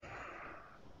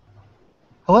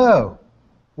Hello.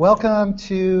 Welcome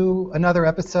to another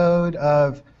episode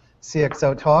of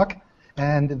CXO Talk,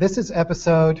 and this is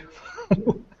episode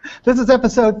this is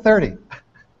episode 30.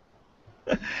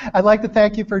 I'd like to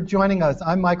thank you for joining us.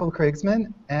 I'm Michael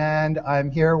Krigsman, and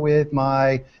I'm here with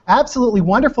my absolutely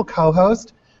wonderful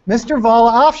co-host, Mr.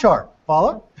 Vala Afshar.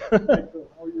 Vala? How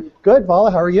are you? Good, Vala.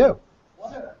 How are you?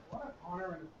 What an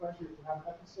honor and a pleasure to have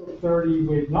episode 30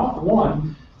 with not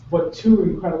one, but two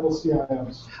incredible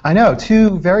CIOs. I know,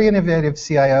 two very innovative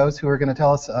CIOs who are going to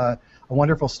tell us a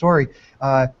wonderful story.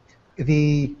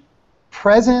 The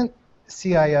present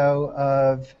CIO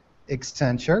of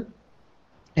Accenture,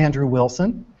 Andrew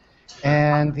Wilson,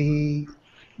 and the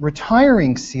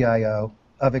retiring CIO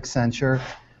of Accenture,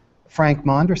 Frank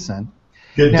Monderson.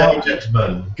 Good day,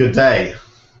 gentlemen. Good day.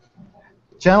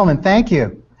 Gentlemen, thank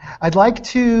you. I'd like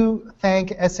to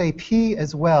thank SAP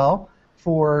as well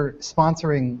for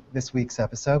sponsoring this week's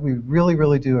episode. We really,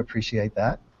 really do appreciate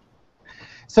that.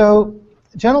 So,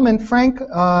 gentlemen, Frank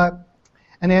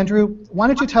and Andrew, why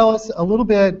don't you tell us a little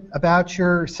bit about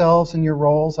yourselves and your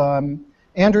roles?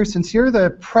 Andrew, since you're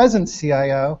the present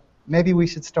CIO, maybe we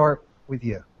should start with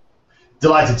you.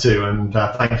 Delighted to, and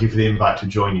thank you for the invite to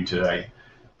join you today.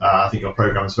 I think your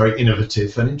program is very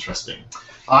innovative and interesting.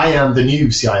 I am the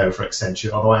new CIO for Accenture,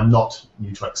 although I'm not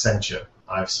new to Accenture.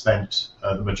 I've spent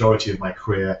the majority of my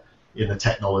career in the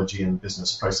technology and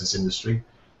business process industry,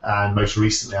 and most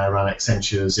recently I ran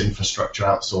Accenture's infrastructure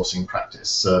outsourcing practice,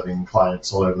 serving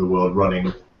clients all over the world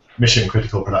running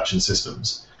mission-critical production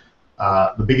systems.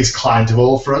 The biggest client of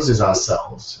all for us is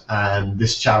ourselves, and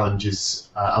this challenge is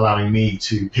allowing me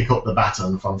to pick up the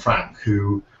baton from Frank,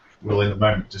 who will in a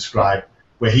moment describe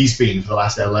where he's been for the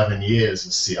last 11 years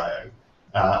as CIO.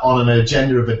 On an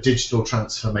agenda of a digital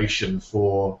transformation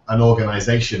for an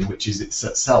organization which is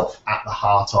itself at the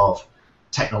heart of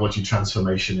technology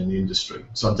transformation in the industry.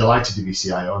 So I'm delighted to be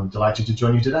CIO. I'm delighted to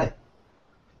join you today.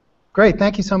 Great,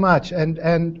 thank you so much.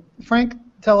 And Frank,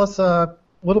 tell us a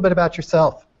little bit about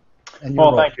yourself. And your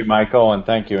role. Thank you, Michael, and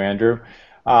thank you, Andrew.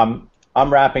 I'm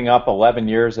wrapping up 11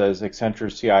 years as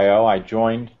Accenture CIO. I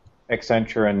joined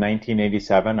Accenture in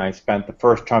 1987. I spent the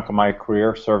first chunk of my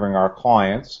career serving our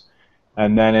clients.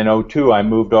 And then in 2002, I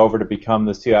moved over to become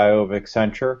the CIO of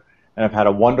Accenture, and I've had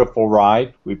a wonderful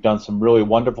ride. We've done some really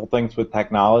wonderful things with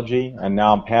technology, and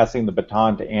now I'm passing the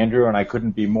baton to Andrew, and I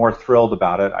couldn't be more thrilled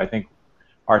about it. I think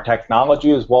our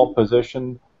technology is well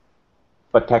positioned,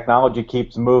 but technology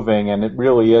keeps moving, and it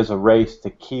really is a race to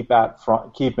keep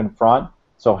in front.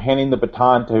 So handing the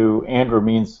baton to Andrew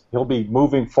means he'll be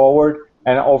moving forward,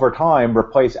 and over time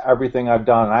replace everything I've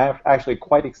done. And I'm actually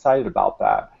quite excited about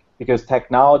that, because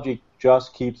technology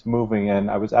just keeps moving. And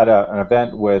I was at an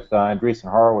event with Andreessen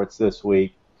Horowitz this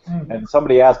week, and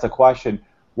somebody asked the question,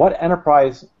 what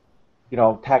enterprise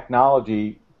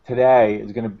technology today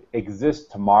is going to exist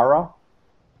tomorrow?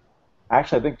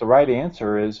 Actually, I think the right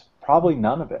answer is probably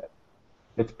none of it.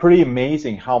 It's pretty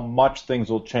amazing how much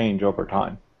things will change over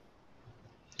time.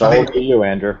 So over to you,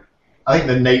 Andrew. I think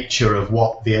the nature of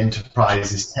what the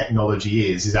enterprise's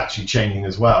technology is actually changing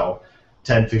as well.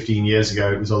 10, 15 years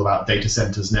ago, it was all about data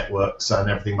centers, networks, and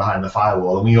everything behind the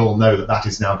firewall, and we all know that that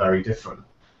is now very different.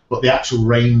 But the actual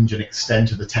range and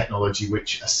extent of the technology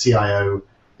which a CIO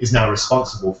is now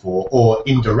responsible for, or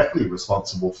indirectly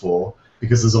responsible for,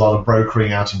 because there's a lot of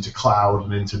brokering out into cloud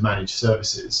and into managed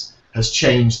services, has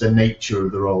changed the nature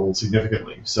of the role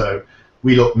significantly. So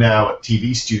we look now at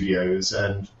TV studios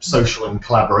and social and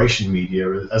collaboration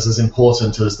media as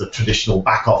important as the traditional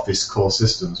back office core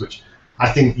systems, which I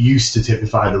think used to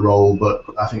typify the role, but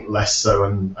I think less so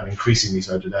and increasingly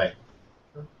so today.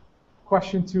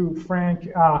 Question to Frank.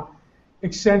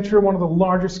 Accenture, one of the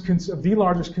largest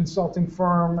consulting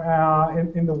firm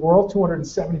in the world,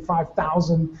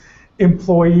 275,000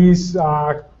 employees,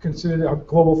 considered a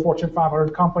global Fortune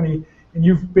 500 company, and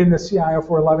you've been the CIO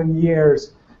for 11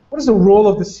 years. What does the role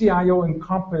of the CIO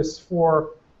encompass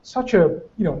for such a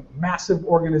massive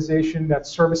organization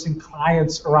that's servicing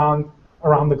clients around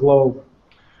the globe?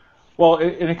 Well,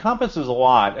 it encompasses a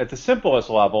lot. At the simplest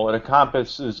level, it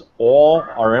encompasses all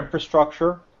our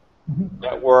infrastructure,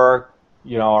 network,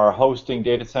 our hosting,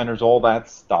 data centers, all that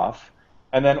stuff,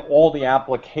 and then all the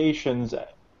applications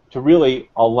to really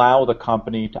allow the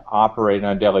company to operate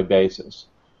on a daily basis.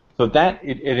 So that,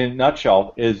 in a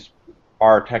nutshell, is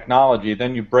our technology.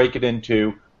 Then you break it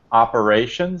into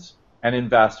operations and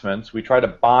investments. We try to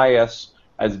bias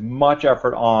as much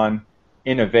effort on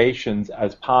innovations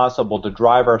as possible to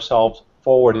drive ourselves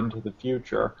forward into the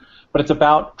future. But it's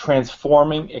about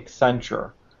transforming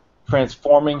Accenture,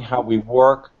 transforming how we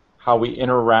work, how we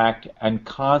interact, and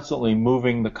constantly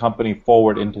moving the company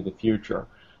forward into the future.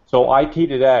 So IT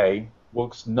today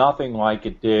looks nothing like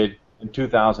it did in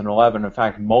 2011. In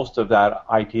fact, most of that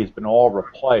IT has been all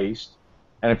replaced.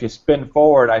 And if you spin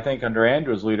forward, I think under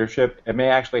Andrew's leadership, it may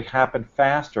actually happen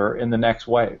faster in the next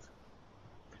wave.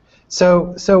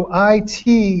 So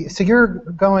IT, so you're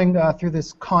going through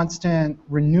this constant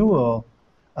renewal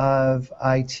of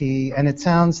IT, and it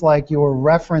sounds like your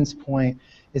reference point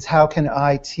is how can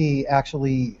IT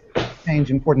actually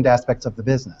change important aspects of the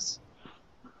business.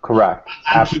 Correct.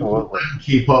 Absolutely.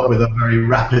 Keep up with a very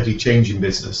rapidly changing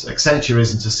business. Accenture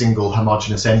isn't a single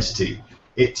homogeneous entity.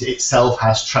 It itself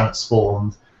has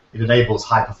transformed. It enables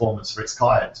high performance for its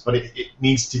clients, but it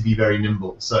needs to be very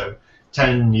nimble. So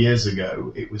 10 years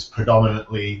ago, it was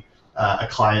predominantly a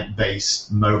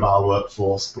client-based mobile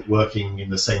workforce, but working in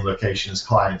the same location as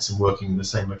clients and working in the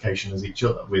same location as each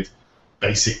other with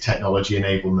basic technology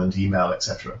enablement, email,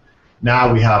 etc.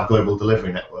 Now we have global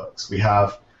delivery networks. We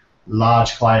have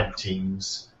large client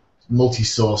teams,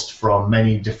 multi-sourced from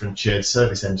many different shared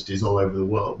service entities all over the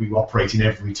world. We operate in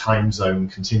every time zone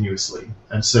continuously.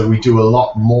 And so we do a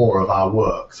lot more of our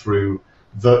work through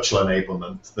virtual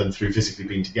enablement than through physically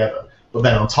being together. But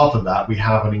then on top of that, we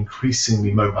have an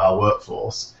increasingly mobile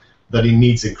workforce that it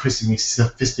needs increasingly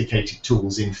sophisticated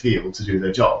tools in field to do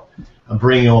their job. And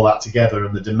bringing all that together,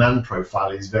 and the demand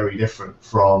profile is very different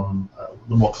from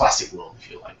the more classic world,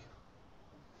 if you like.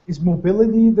 Is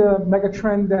mobility the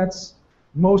megatrend that's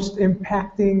most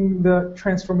impacting the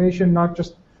transformation, not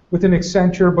just within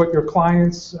Accenture, but your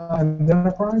clients and the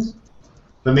enterprise?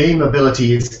 For me,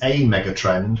 mobility is a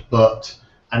megatrend, but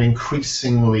an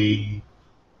increasingly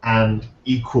and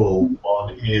equal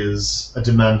one is a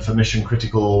demand for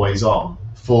mission-critical, always-on,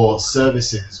 for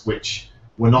services which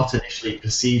were not initially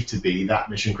perceived to be that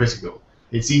mission-critical.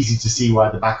 It's easy to see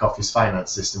why the back-office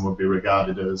finance system would be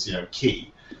regarded as,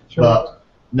 key. Sure. But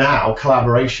now,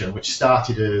 collaboration, which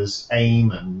started as AIM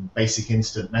and basic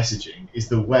instant messaging, is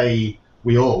the way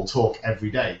we all talk every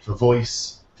day, for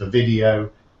voice, for video,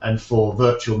 and for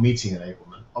virtual meeting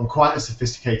enablement, on quite a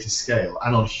sophisticated scale,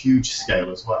 and on huge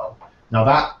scale as well. Now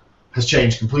that has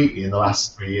changed completely in the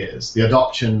last 3 years. The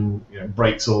adoption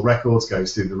breaks all records,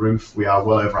 goes through the roof. We are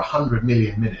well over 100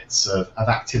 million minutes of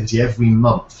activity every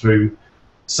month through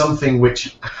something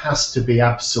which has to be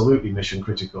absolutely mission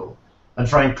critical. And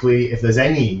frankly, if there's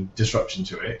any disruption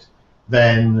to it,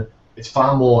 then it's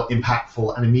far more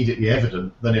impactful and immediately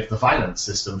evident than if the finance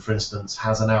system, for instance,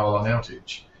 has an hour-long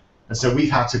outage. And so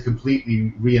we've had to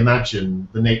completely reimagine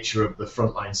the nature of the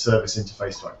frontline service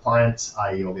interface to our clients,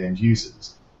 i.e. all the end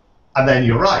users. And then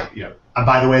you're right, and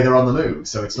by the way, they're on the move,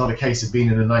 so it's not a case of being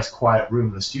in a nice quiet room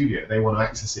in the studio. They want to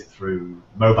access it through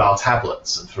mobile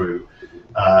tablets and through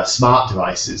smart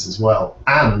devices as well.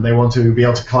 And they want to be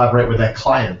able to collaborate with their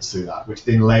clients through that, which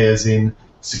then layers in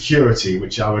security,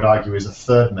 which I would argue is a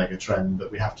third mega trend that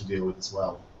we have to deal with as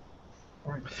well.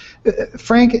 Right.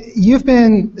 Frank, you've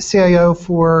been CIO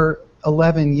for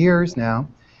 11 years now,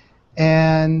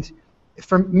 and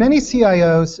for many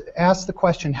CIOs ask the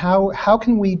question, how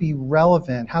can we be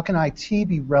relevant? How can IT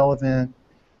be relevant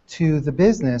to the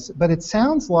business? But it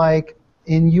sounds like,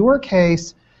 in your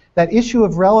case, that issue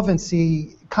of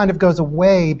relevancy kind of goes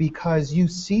away because you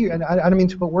see, and I don't mean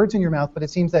to put words in your mouth, but it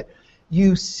seems that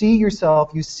you see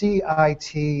yourself, you see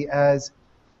IT as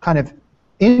kind of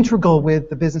integral with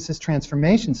the business's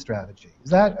transformation strategy. Is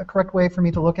that a correct way for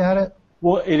me to look at it?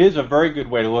 Well, it is a very good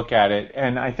way to look at it,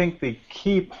 and I think the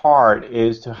key part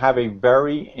is to have a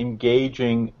very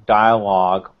engaging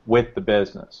dialogue with the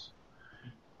business.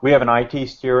 We have an IT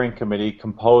steering committee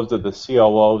composed of the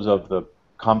COOs of the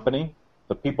company,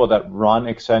 the people that run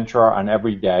Accenture on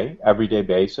everyday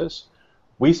basis.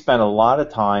 We spend a lot of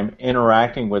time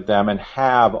interacting with them and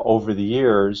have over the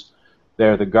years.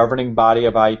 They're the governing body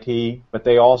of IT, but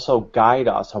they also guide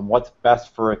us on what's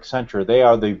best for Accenture. They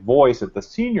are the voice at the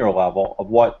senior level of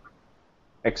what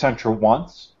Accenture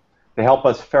wants. They help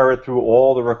us ferret through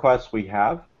all the requests we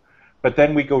have. But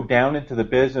then we go down into the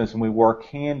business and we work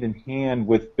hand in hand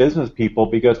with business people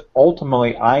because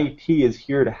ultimately IT is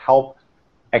here to help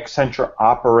Accenture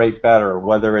operate better,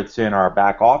 whether it's in our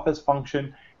back office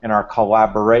function, in our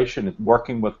collaboration,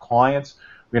 working with clients.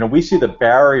 We see the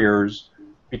barriers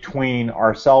between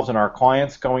ourselves and our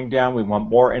clients going down. We want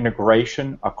more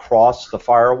integration across the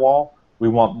firewall. We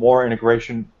want more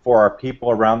integration for our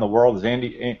people around the world. As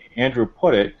Andrew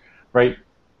put it, right?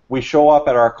 We show up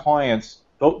at our clients.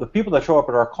 The people that show up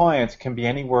at our clients can be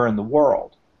anywhere in the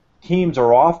world. Teams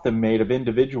are often made of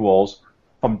individuals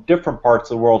from different parts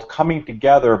of the world coming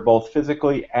together both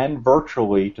physically and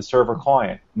virtually to serve a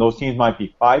client. And those teams might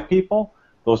be 5 people.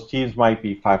 Those teams might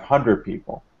be 500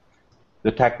 people.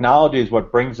 The technology is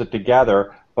what brings it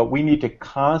together, but we need to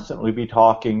constantly be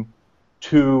talking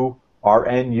to our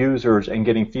end users and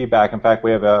getting feedback. In fact,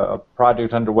 we have a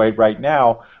project underway right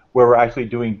now where we're actually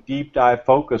doing deep dive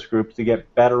focus groups to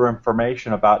get better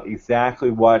information about exactly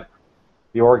what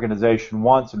the organization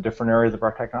wants in different areas of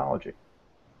our technology.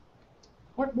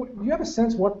 Do you have a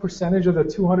sense what percentage of the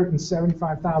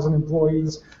 275,000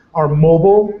 employees are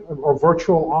mobile or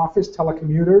virtual office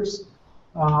telecommuters?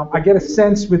 I get a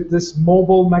sense with this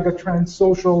mobile megatrend,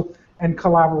 social and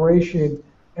collaboration,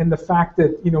 and the fact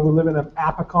that we live in an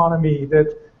app economy,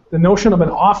 that the notion of an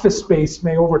office space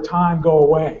may over time go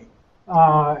away.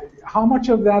 How much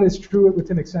of that is true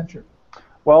within Accenture?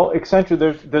 Well, Accenture,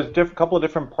 there's a couple of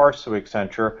different parts to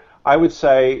Accenture. I would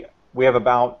say we have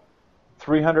about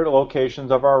 300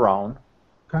 locations of our own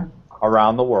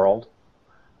around the world.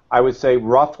 I would say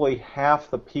roughly half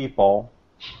the people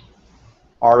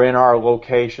are in our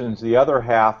locations. The other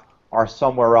half are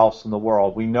somewhere else in the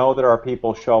world. We know that our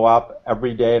people show up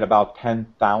every day at about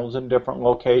 10,000 different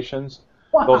locations.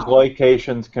 Wow. Those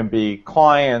locations can be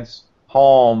clients,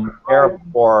 home,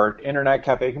 airport, internet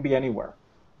cafe. It can be anywhere.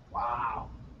 Wow,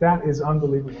 that is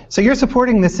unbelievable. So you're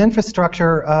supporting this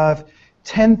infrastructure of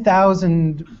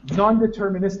 10,000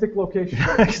 non-deterministic locations.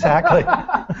 Exactly.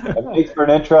 That makes for an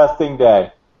interesting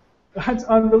day. That's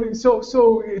unbelievable.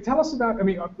 So tell us about,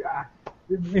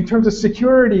 in terms of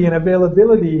security and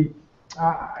availability,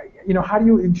 how do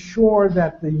you ensure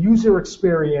that the user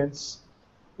experience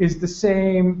is the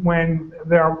same when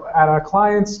they're at a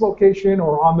client's location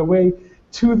or on the way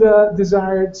to the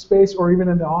desired space or even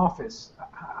in the office?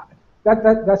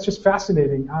 That's just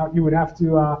fascinating. You would have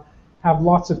to have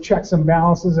lots of checks and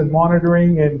balances and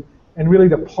monitoring and really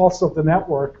the pulse of the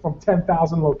network from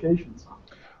 10,000 locations.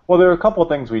 Well, there are a couple of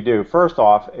things we do. First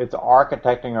off, it's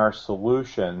architecting our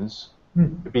solutions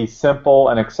to be simple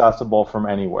and accessible from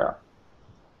anywhere,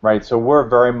 right? So we're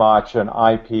very much an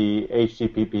IP,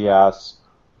 HTTPS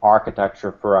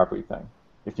architecture for everything.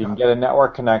 If you can get a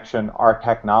network connection, our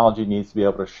technology needs to be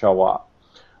able to show up.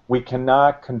 We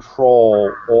cannot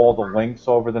control all the links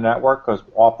over the network because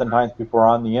oftentimes people are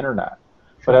on the internet.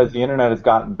 But as the internet has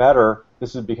gotten better,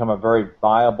 this has become a very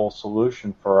viable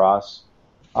solution for us.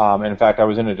 And in fact, I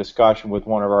was in a discussion with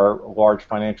one of our large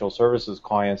financial services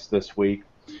clients this week.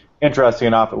 Interesting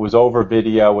enough, it was over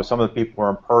video with some of the people were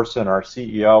in person. Our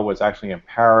CEO was actually in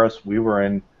Paris. We were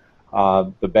in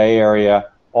the Bay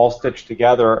Area, all stitched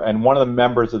together. And one of the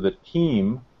members of the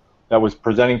team that was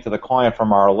presenting to the client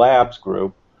from our labs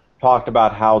group talked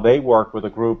about how they work with a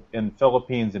group in the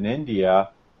Philippines and India,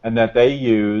 and that they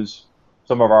use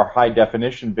some of our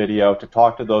high-definition video to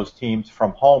talk to those teams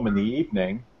from home in the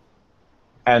evening.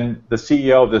 And the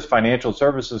CEO of this financial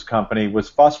services company was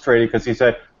frustrated because he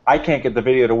said, I can't get the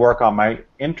video to work on my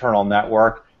internal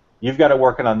network. You've got it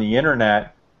working on the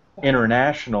internet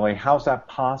internationally. How's that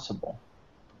possible?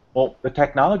 Well, the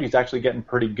technology is actually getting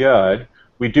pretty good.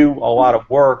 We do a lot of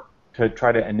work to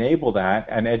try to enable that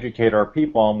and educate our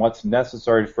people on what's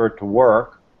necessary for it to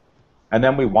work, and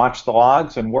then we watch the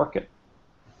logs and work it.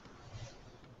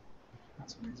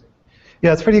 That's amazing.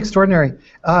 Yeah, it's pretty extraordinary.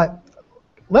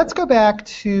 Let's go back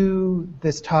to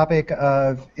this topic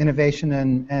of innovation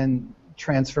and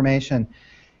transformation.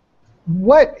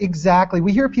 What exactly,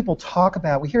 we hear people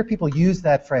use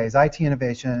that phrase, IT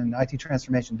innovation, IT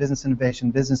transformation, business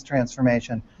innovation, business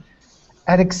transformation.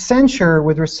 At Accenture,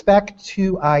 with respect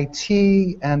to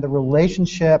IT and the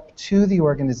relationship to the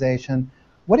organization,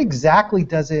 what exactly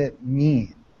does it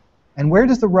mean? And where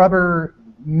does the rubber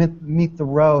meet the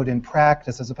road in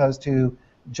practice as opposed to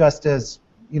just as,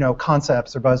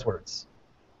 concepts or buzzwords?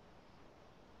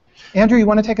 Andrew, you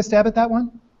want to take a stab at that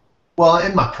one? Well,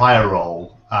 in my prior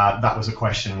role, that was a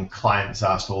question clients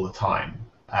asked all the time.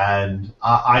 And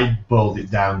I boiled it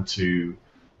down to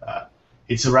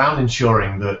it's around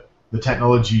ensuring that the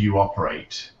technology you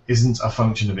operate isn't a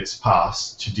function of its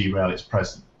past to derail its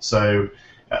present. So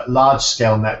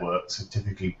large-scale networks are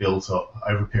typically built up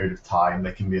over a period of time.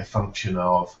 They can be a function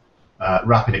of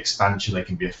rapid expansion. They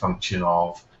can be a function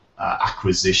of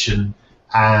acquisition.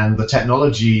 And the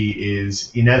technology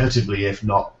is inevitably, if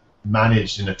not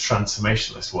managed in a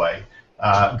transformationalist way,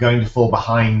 going to fall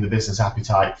behind the business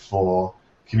appetite for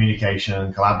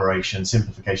communication, collaboration,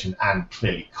 simplification, and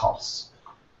clearly costs.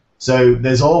 So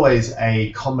there's always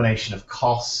a combination of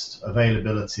cost,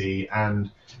 availability, and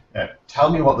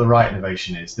tell me what the right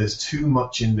innovation is. There's too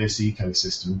much in this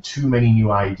ecosystem, too many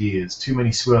new ideas, too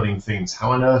many swirling things.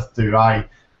 How on earth do I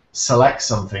select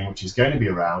something which is going to be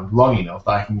around long enough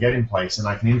that I can get in place and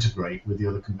I can integrate with the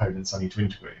other components I need to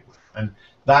integrate with? And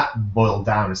that boiled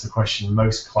down is the question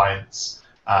most clients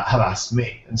have asked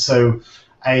me. And so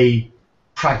a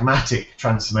pragmatic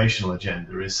transformational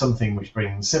agenda is something which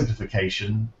brings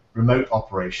simplification, remote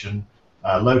operation,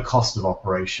 low cost of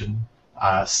operation,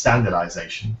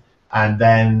 standardization, and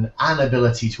then an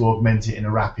ability to augment it in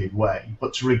a rapid way,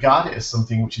 but to regard it as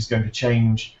something which is going to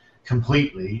change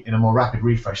completely in a more rapid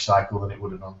refresh cycle than it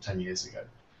would have done 10 years ago.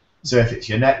 So if it's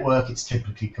your network, it's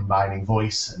typically combining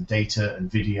voice and data and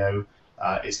video.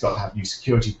 It's got to have new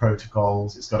security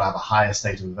protocols. It's got to have a higher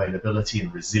state of availability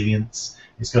and resilience.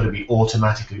 It's got to be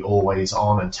automatically always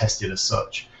on and tested as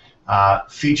such.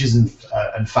 Features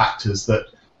and factors that,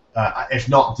 if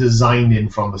not designed in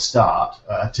from the start,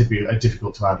 are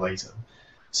difficult to add later.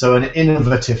 So an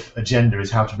innovative agenda is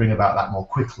how to bring about that more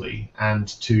quickly and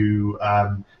to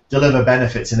deliver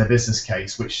benefits in a business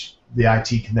case, which the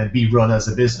IT can then be run as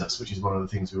a business, which is one of the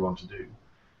things we want to do.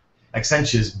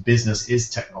 Accenture's business is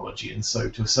technology, and so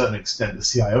to a certain extent the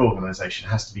CIO organization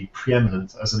has to be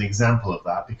preeminent as an example of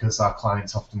that, because our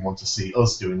clients often want to see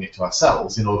us doing it to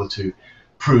ourselves in order to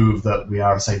prove that we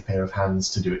are a safe pair of hands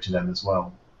to do it to them as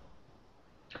well.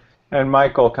 And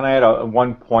Michael, can I add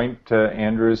one point to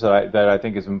Andrew's that I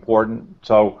think is important?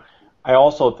 So I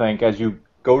also think as you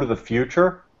go to the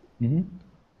future,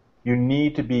 you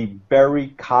need to be very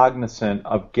cognizant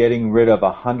of getting rid of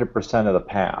 100% of the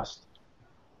past.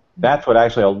 That's what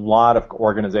actually a lot of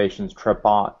organizations trip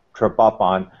up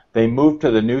on. They move to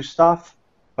the new stuff,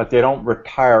 but they don't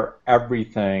retire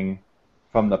everything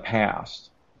from the past.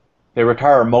 They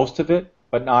retire most of it,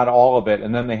 but not all of it,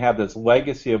 and then they have this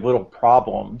legacy of little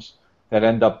problems that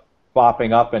end up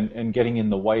popping up and getting in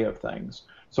the way of things.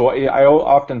 So I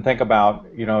often think about,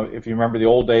 if you remember the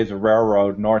old days of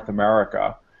railroad North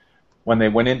America, when they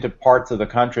went into parts of the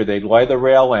country, they'd lay the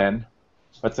rail in,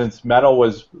 but since metal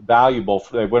was valuable,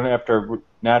 they went after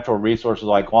natural resources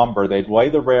like lumber, they'd lay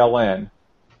the rail in.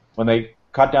 When they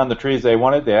cut down the trees they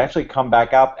wanted, they'd actually come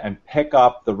back up and pick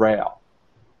up the rail.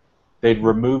 They'd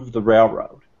remove the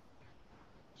railroad.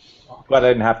 But I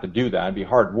didn't have to do that. It'd be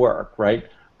hard work, right?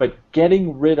 But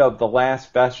getting rid of the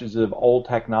last vestiges of old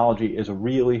technology is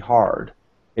really hard.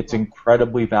 It's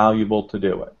incredibly valuable to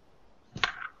do it.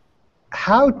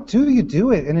 How do you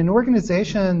do it in an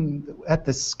organization at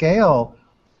the scale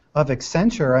of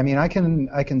Accenture? I mean, I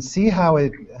can see how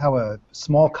a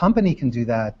small company can do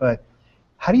that, but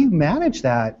how do you manage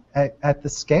that at the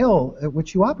scale at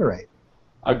which you operate?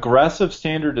 Aggressive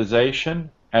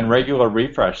standardization and regular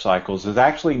refresh cycles is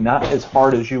actually not as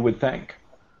hard as you would think.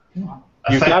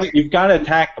 You've got to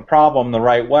attack the problem the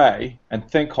right way and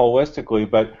think holistically,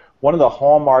 but one of the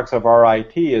hallmarks of our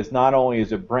IT is not only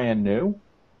is it brand new,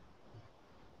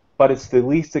 but it's the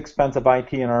least expensive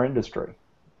IT in our industry,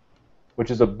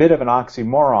 which is a bit of an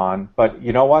oxymoron, but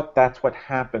you know what? That's what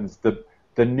happens.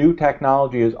 The new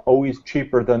technology is always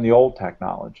cheaper than the old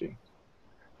technology.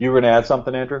 You were going to add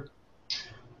something, Andrew?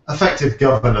 Effective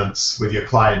governance with your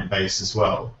client base as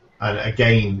well. And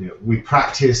again, we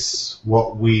practice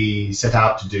what we set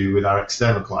out to do with our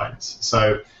external clients.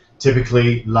 So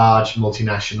typically large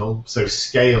multinational, so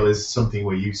scale is something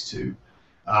we're used to.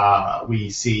 We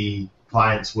see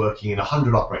clients working in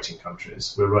 100 operating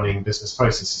countries. We're running business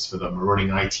processes for them. We're running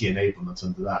IT enablement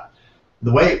under that.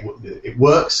 The way it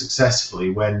works successfully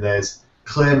when there's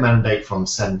clear mandate from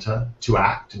center to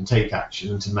act and take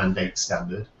action and to mandate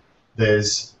standard.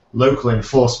 There's local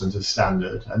enforcement of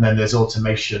standard, and then there's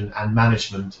automation and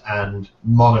management and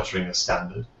monitoring of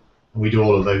standard. And we do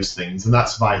all of those things, and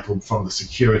that's vital from the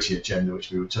security agenda,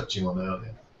 which we were touching on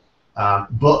earlier.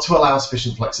 But to allow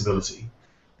sufficient flexibility.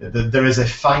 There is a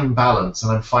fine balance,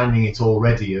 and I'm finding it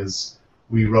already as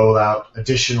we roll out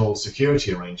additional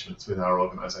security arrangements with our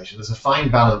organization. There's a fine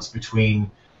balance between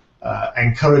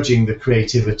encouraging the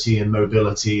creativity and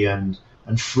mobility and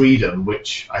freedom,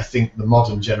 which I think the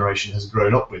modern generation has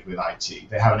grown up with IT.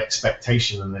 They have an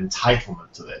expectation and an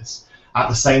entitlement to this, at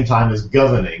the same time as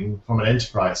governing from an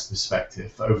enterprise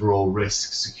perspective for overall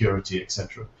risk, security,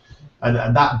 etc.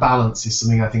 And that balance is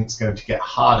something I think is going to get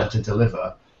harder to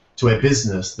deliver to a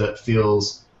business that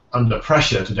feels under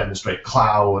pressure to demonstrate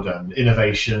cloud and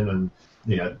innovation and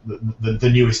the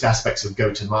newest aspects of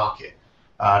go-to-market.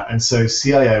 And so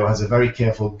CIO has a very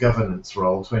careful governance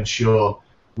role to ensure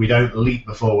we don't leap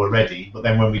before we're ready, but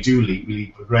then when we do leap, we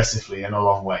leap aggressively and a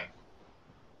long way.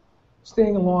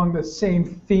 Staying along the same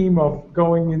theme of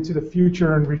going into the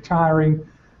future and retiring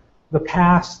the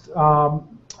past,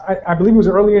 I believe it was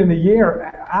earlier in the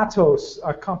year, Atos,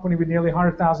 a company with nearly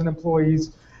 100,000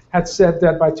 employees, had said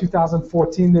that by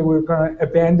 2014 they were going to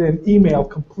abandon email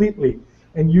completely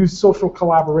and use social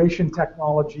collaboration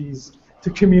technologies to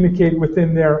communicate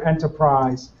within their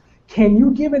enterprise. Can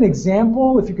you give an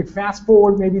example, if you could fast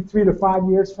forward maybe 3 to 5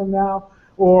 years from now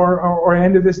or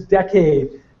end of this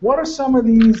decade? What are some of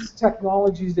these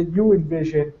technologies that you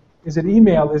envision? Is it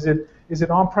email? Is Is it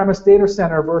on-premise data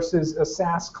center versus a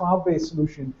SaaS cloud-based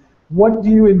solution? What do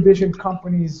you envision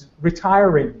companies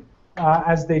retiring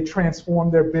as they transform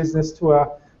their business to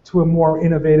a more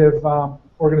innovative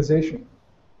organization?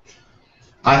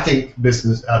 I think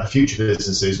the future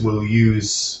businesses will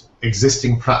use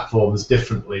existing platforms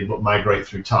differently but migrate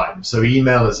through time. So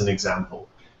email is an example.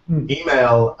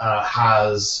 Email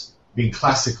has been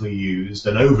classically used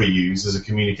and overused as a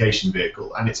communication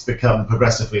vehicle, and it's become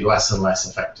progressively less and less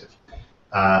effective.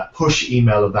 Push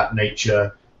email of that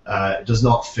nature does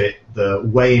not fit the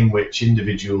way in which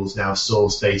individuals now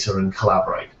source data and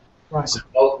collaborate. Right.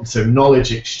 So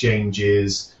knowledge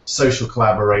exchanges, social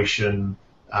collaboration,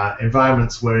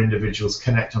 environments where individuals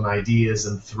connect on ideas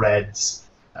and threads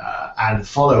and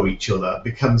follow each other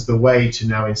becomes the way to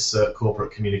now insert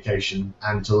corporate communication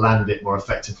and to land it more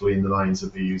effectively in the minds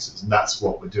of the users, and that's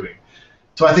what we're doing.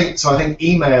 So I think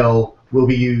email will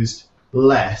be used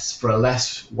less for a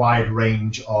less wide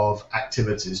range of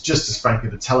activities, just as frankly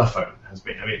the telephone has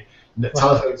been. I mean,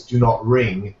 telephones do not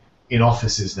ring in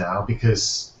offices now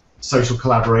because social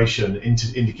collaboration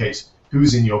indicates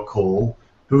who's in your call,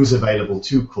 who's available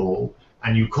to call,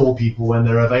 and you call people when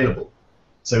they're available.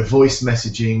 So voice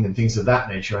messaging and things of that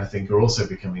nature, I think, are also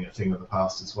becoming a thing of the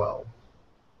past as well.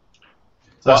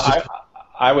 So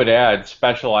I would add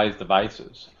specialized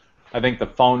devices. I think the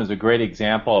phone is a great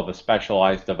example of a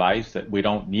specialized device that we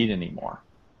don't need anymore.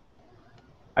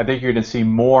 I think you're going to see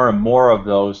more and more of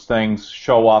those things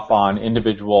show up on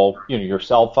individual, your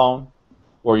cell phone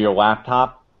or your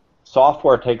laptop.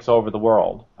 Software takes over the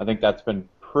world. I think that's been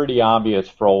pretty obvious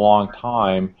for a long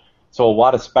time. So a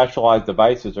lot of specialized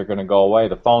devices are going to go away.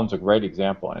 The phone's a great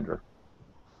example, Andrew.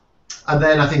 And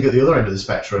then I think at the other end of the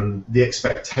spectrum, the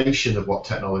expectation of what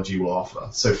technology will offer.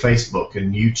 So Facebook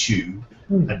and YouTube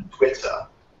and Twitter,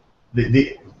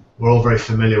 we're all very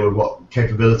familiar with what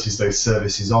capabilities those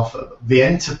services offer. The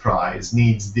enterprise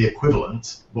needs the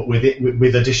equivalent, but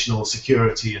with additional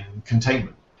security and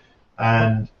containment.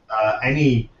 And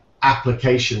any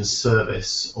application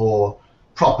service or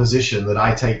proposition that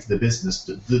I take to the business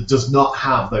that does not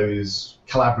have those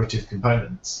collaborative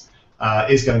components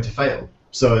is going to fail.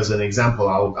 So as an example,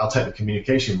 I'll take the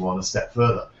communication one a step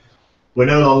further. We're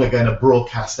no longer going to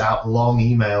broadcast out long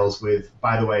emails with,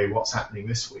 by the way, what's happening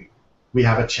this week. We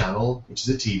have a channel, which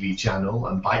is a TV channel,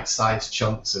 and bite-sized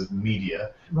chunks of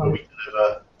media where we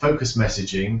deliver focused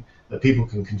messaging that people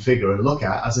can configure and look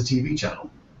at as a TV channel.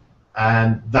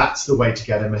 And that's the way to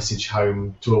get a message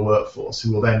home to a workforce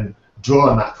who will then draw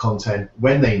on that content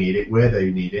when they need it, where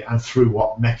they need it, and through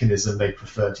what mechanism they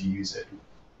prefer to use it.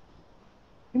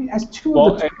 And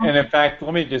in fact,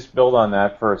 let me just build on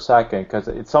that for a second, because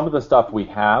some of the stuff we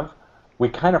have, we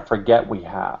kind of forget we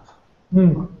have.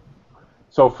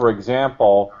 So, for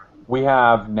example, we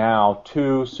have now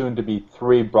 2, soon to be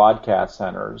 3 broadcast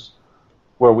centers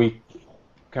where we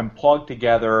can plug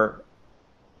together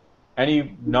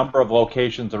any number of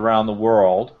locations around the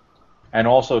world and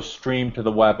also stream to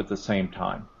the web at the same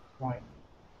time. Right.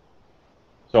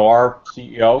 So our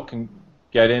CEO can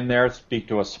get in there, speak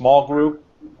to a small group,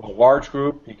 a large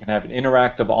group. He can have an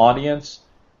interactive audience.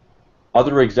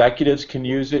 Other executives can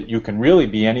use it. You can really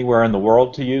be anywhere in the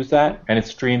world to use that, and it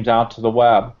streams out to the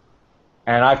web.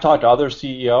 And I've talked to other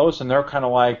CEOs, and they're kind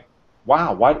of like,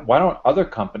 wow, why don't other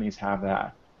companies have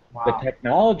that? Wow. The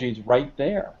technology's right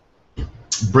there.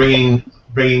 Bringing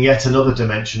yet another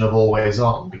dimension of always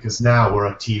on, because now we're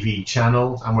a TV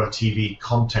channel and we're a TV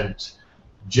content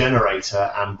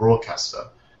generator and broadcaster.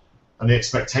 And the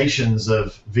expectations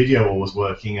of video always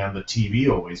working and the TV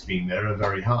always being there are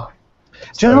very high.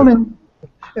 Gentlemen,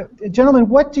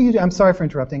 what do you do? I'm sorry for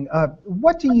interrupting.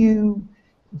 What do you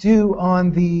do on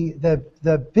the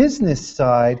business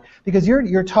side? Because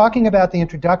you're talking about the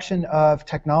introduction of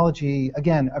technology,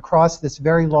 again, across this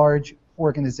very large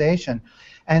organization.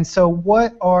 And so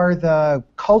what are the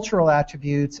cultural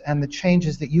attributes and the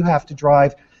changes that you have to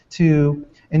drive to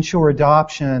ensure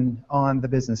adoption on the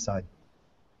business side?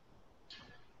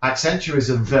 Accenture is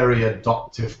a very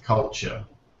adoptive culture.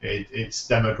 Its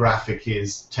demographic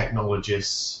is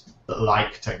technologists that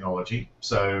like technology.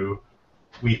 So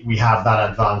we have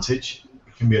that advantage.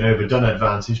 It can be an overdone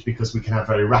advantage because we can have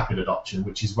very rapid adoption,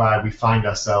 which is why we find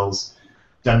ourselves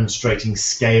demonstrating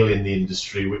scale in the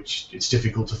industry, which it's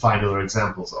difficult to find other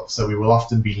examples of. So we will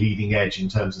often be leading edge in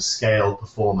terms of scale,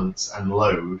 performance, and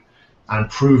load, and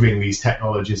proving these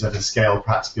technologies at a scale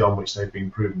perhaps beyond which they've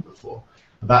been proven before.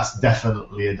 That's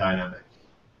definitely a dynamic.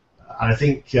 And I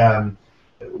think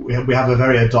we have a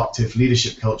very adoptive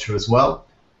leadership culture as well.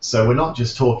 So we're not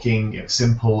just talking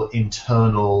simple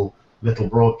internal little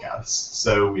broadcasts.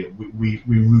 So we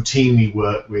routinely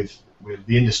work with with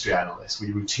the industry analysts.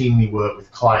 We routinely work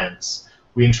with clients.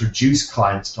 We introduce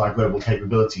clients to our global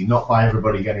capability, not by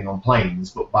everybody getting on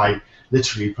planes, but by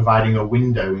literally providing a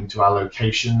window into our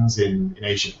locations in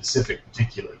Asia Pacific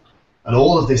particularly. And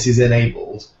all of this is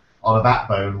enabled on a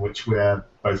backbone which we're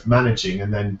both managing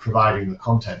and then providing the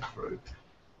content through.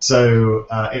 So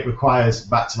it requires,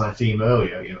 back to my theme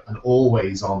earlier, an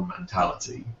always-on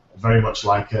mentality, very much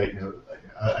like a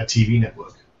TV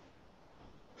network.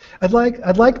 I'd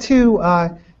like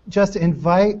to just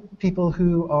invite people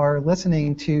who are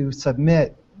listening to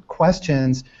submit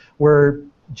questions. We're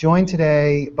joined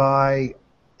today by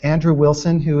Andrew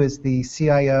Wilson, who is the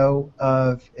CIO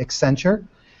of Accenture,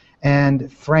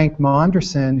 and Frank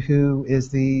Maunderson, who is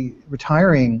the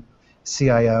retiring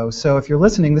CIO. So if you're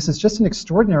listening, this is just an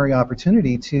extraordinary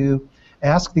opportunity to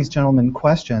ask these gentlemen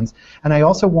questions. And I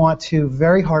also want to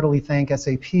very heartily thank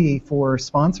SAP for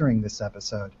sponsoring this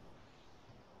episode.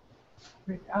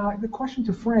 The question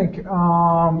to Frank,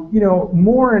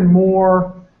 more and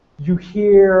more you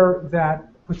hear that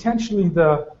potentially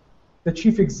the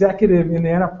chief executive in the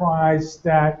enterprise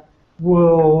that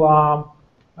will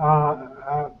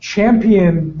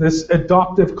champion this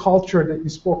adoptive culture that you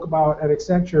spoke about at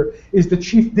Accenture is the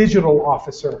chief digital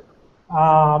officer.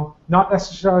 Not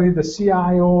necessarily the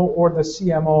CIO or the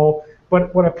CMO,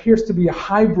 but what appears to be a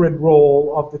hybrid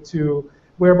role of the two,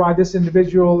 whereby this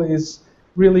individual is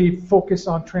really focused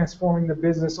on transforming the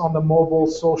business on the mobile,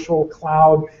 social,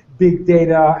 cloud, big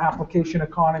data, application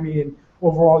economy, and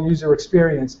overall user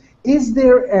experience. Is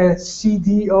there a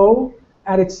CDO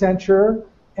at Accenture?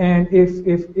 And if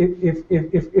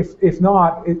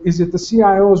not, is it the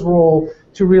CIO's role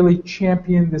to really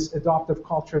champion this adoptive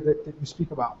culture that you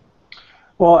speak about?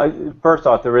 Well, first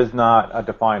off, there is not a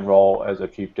defined role as a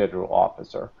chief digital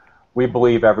officer. We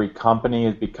believe every company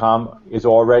is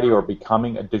already or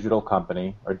becoming a digital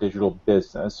company or digital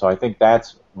business, so I think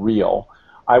that's real.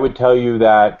 I would tell you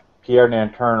that Pierre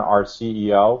Nanterme, our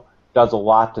CEO, does a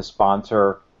lot to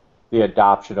sponsor the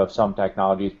adoption of some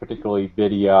technologies, particularly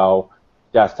video,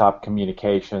 desktop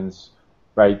communications,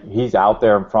 right? He's out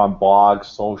there in front, blogs,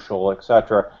 social,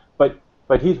 etc. But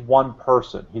he's one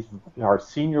person. He's our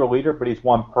senior leader, but he's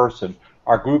one person.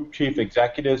 Our group chief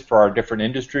executives for our different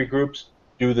industry groups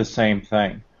do the same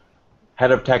thing.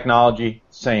 Head of technology,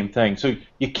 same thing. So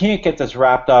you can't get this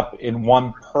wrapped up in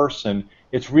one person.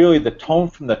 It's really the tone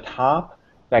from the top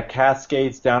that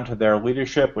cascades down to their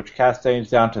leadership, which cascades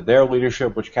down to their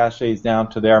leadership, which cascades down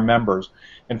to their members.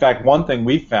 In fact, one thing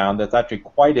we found that's actually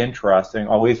quite interesting,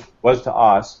 or at least was to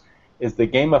us, is the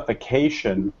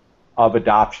gamification of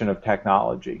adoption of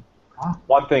technology.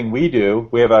 One thing we do,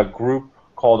 we have a group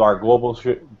called our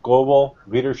Global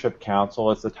Leadership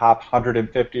Council. It's the top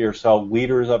 150 or so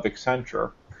leaders of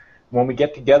Accenture. When we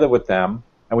get together with them,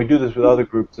 and we do this with other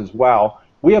groups as well,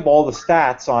 we have all the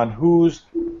stats on who's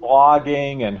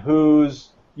blogging and who's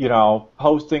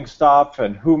posting stuff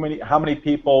and how many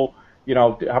people,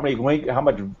 how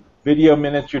much video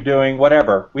minutes you're doing,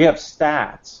 whatever. We have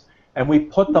stats and we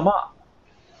put them up.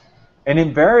 And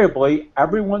invariably,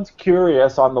 everyone's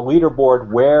curious on the leaderboard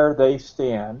where they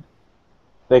stand.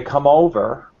 They come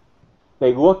over,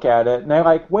 they look at it, and they're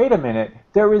like, wait a minute,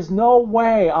 there is no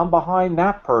way I'm behind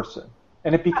that person.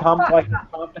 And it becomes like a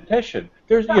competition.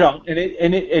 There's,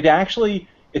 it actually,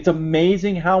 it's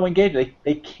amazing how engaged.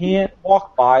 They can't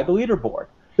walk by the leaderboard.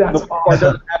 That's awesome.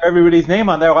 Doesn't have everybody's name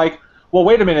on. They're like, well,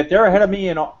 wait a minute, they're ahead of me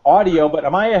in audio, but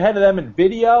am I ahead of them in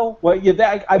video? Well,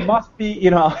 I must be,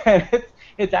 and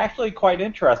it's actually quite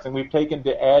interesting. We've taken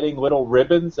to adding little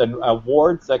ribbons and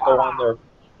awards that go on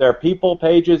their people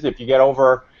pages. If you get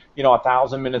over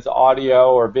 1,000 minutes of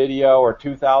audio or video or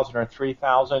 2,000 or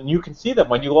 3,000, you can see them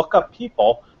when you look up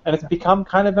people, and it's become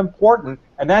kind of important.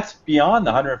 And that's beyond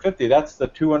the 150. That's the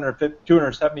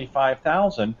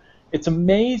 275,000. It's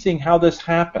amazing how this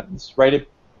happens, right? It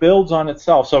builds on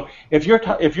itself. So if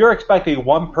you're expecting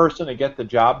one person to get the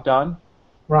job done,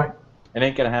 right, it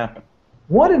ain't gonna happen.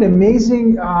 What an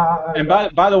amazing. And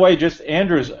by the way, just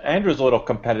Andrew's a little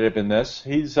competitive in this.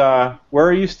 He's where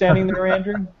are you standing there,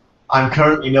 Andrew? I'm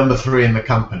currently number 3 in the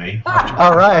company.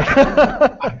 All right.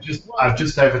 I've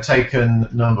just overtaken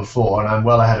number 4, and I'm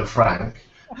well ahead of Frank.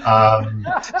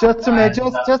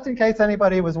 Just in case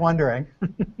anybody was wondering.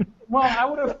 Well, I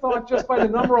would have thought just by the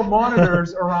number of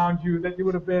monitors around you that you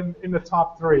would have been in the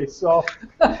top 3. So.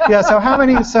 Yeah. So how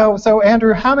many? So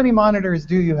Andrew, how many monitors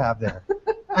do you have there?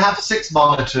 I have 6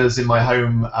 monitors in my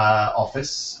home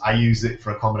office. I use it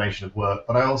for a combination of work,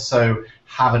 but I also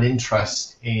have an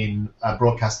interest in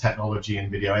broadcast technology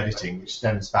and video editing, which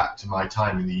stems back to my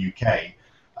time in the UK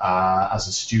as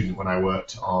a student when I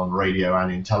worked on radio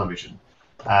and in television.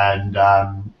 And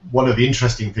one of the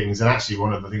interesting things, and actually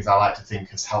one of the things I like to think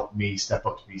has helped me step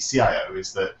up to be CIO,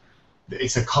 is that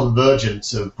it's a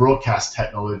convergence of broadcast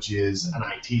technologies and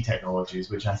IT technologies,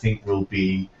 which I think will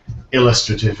be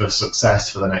illustrative of success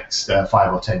for the next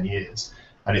 5 or 10 years.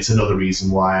 And it's another reason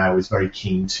why I was very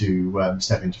keen to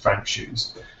step into Frank's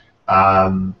shoes.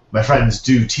 My friends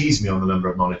do tease me on the number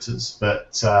of monitors,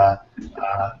 but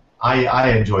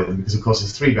I enjoy them because, of course,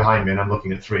 there's 3 behind me, and I'm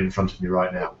looking at 3 in front of me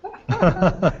right now.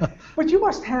 But you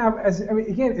must have,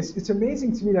 again, it's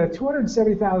amazing to me that a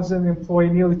 270,000 employee,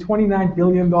 nearly $29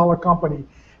 billion company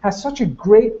has such a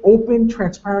great, open,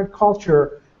 transparent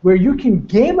culture where you can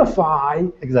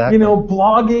gamify, exactly.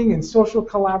 Blogging and social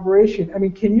collaboration. I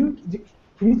mean, can you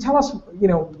tell us,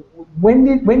 when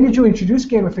did you introduce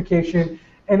gamification,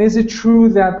 and is it true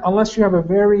that unless you have a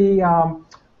very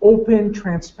open,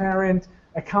 transparent,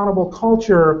 accountable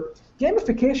culture,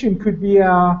 gamification could be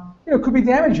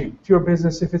damaging to your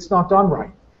business if it's not done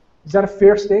right? Is that a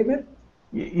fair statement?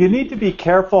 You need to be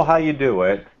careful how you do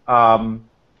it.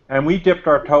 And we dipped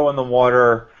our toe in the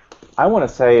water, I want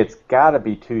to say it's got to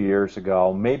be 2 years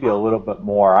ago, maybe a little bit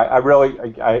more.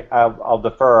 I'll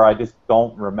defer. I just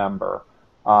don't remember.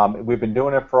 We've been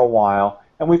doing it for a while,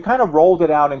 and we've kind of rolled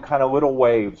it out in kind of little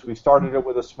waves. We started it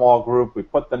with a small group. We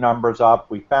put the numbers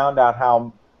up. We found out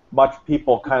how much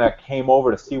people kind of came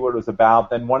over to see what it was about,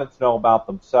 then wanted to know about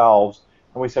themselves.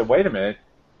 And we said, wait a minute,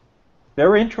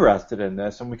 they're interested in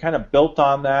this. And we kind of built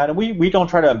on that. And we don't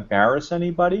try to embarrass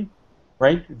anybody,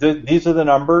 right? These are the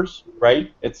numbers,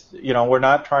 right? It's, we're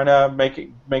not trying to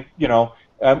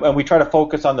and we try to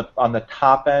focus on the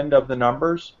top end of the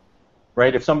numbers,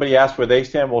 right? If somebody asks where they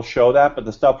stand, we'll show that. But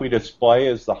the stuff we display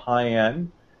is the high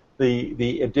end.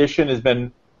 The edition has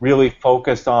been really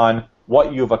focused on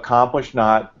what you've accomplished,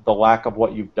 not the lack of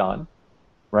what you've done,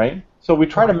 right? So we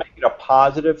try to make it a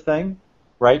positive thing,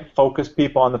 right? Focus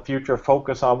people on the future,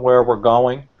 focus on where we're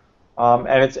going,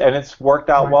 and it's worked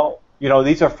out well.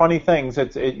 These are funny things.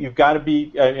 You've got to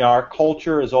be. Our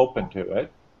culture is open to it.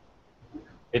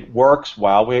 It works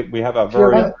well. We have a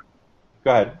very.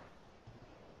 Go ahead.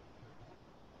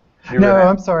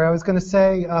 I'm sorry. I was going to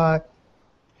say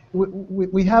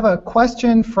we have a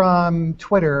question from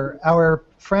Twitter. Our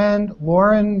friend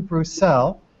Lauren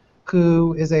Brussel,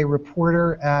 who is a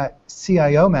reporter at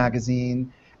CIO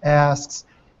Magazine, asks,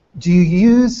 do you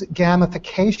use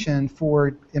gamification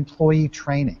for employee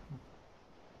training?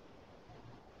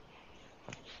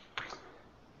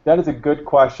 That is a good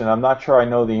question. I'm not sure I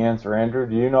know the answer. Andrew,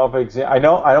 do you know if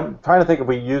I'm trying to think if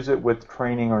we use it with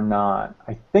training or not.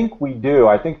 I think we do.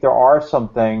 I think there are some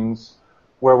things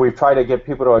where we try to get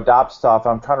people to adopt stuff.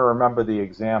 I'm trying to remember the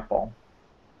example.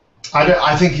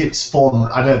 I think it's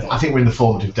I think we're in the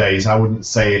formative days. I wouldn't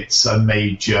say it's a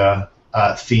major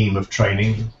theme of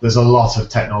training. There's a lot of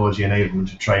technology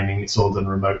enablement of training. It's all done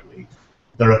remotely.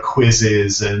 There are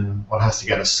quizzes, and one has to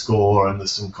get a score, and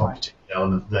there's some competition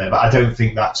element there. But I don't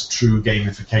think that's true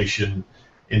gamification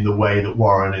in the way that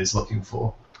Warren is looking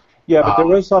for. Yeah, but there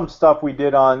was some stuff we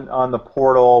did on the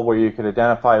portal where you could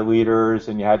identify leaders,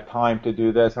 and you had time to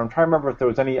do this. And I'm trying to remember if there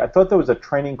was any. I thought there was a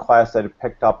training class that had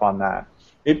picked up on that.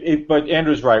 But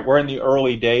Andrew's right. We're in the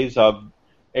early days of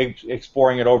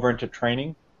exploring it over into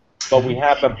training, but we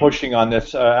have been pushing on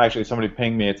this. Actually, somebody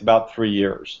pinged me. It's about 3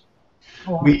 years.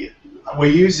 We're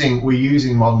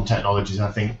using modern technologies,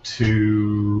 I think,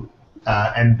 to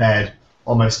embed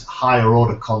almost higher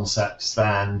order concepts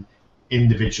than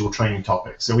individual training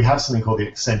topics. So we have something called the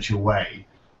Accenture Way,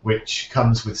 which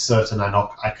comes with certain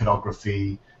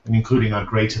iconography and including our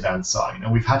greater than sign.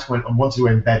 And we've had to wanted to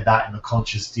embed that in the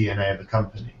conscious DNA of the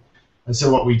company. And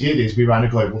so what we did is we ran a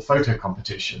global photo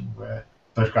competition where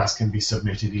photographs can be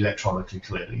submitted electronically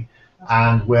clearly,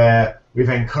 and where we've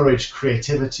encouraged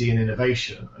creativity and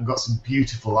innovation and got some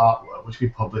beautiful artwork, which we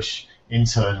publish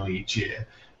internally each year.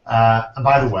 And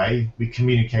by the way, we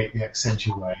communicate the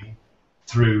Accenture Way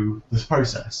through this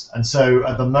process. And so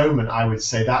at the moment, I would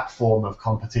say that form of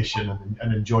competition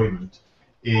and enjoyment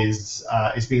is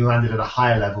being landed at a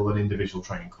higher level than individual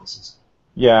training courses.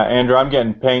 Yeah, Andrew, I'm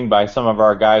getting pinged by some of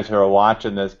our guys who are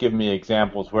watching this, giving me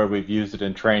examples where we've used it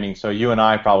in training. So you and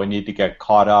I probably need to get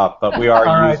caught up, but we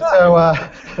are using it. So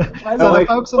the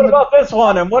folks what about this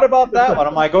one and what about that one?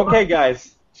 I'm like, okay,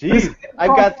 guys. Jeez,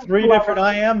 I've got 3 different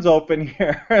IMs open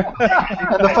here. And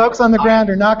the folks on the ground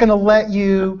are not going to let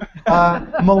you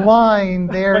malign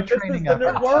their training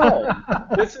efforts.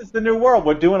 This is the new world.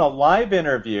 We're doing a live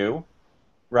interview,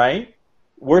 right?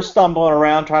 We're stumbling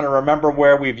around trying to remember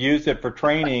where we've used it for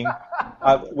training.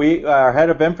 Our head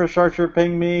of infrastructure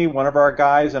pinged me. One of our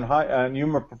guys in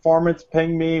human performance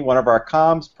pinged me. One of our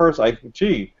comms person.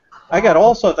 I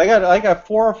got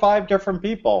 4 or 5 different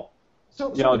people.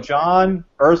 So, John,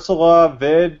 Ursula,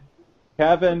 Vid,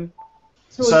 Kevin.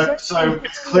 So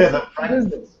it's clear that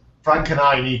Frank and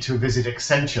I need to visit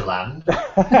Accenture Land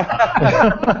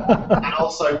and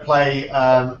also play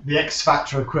the X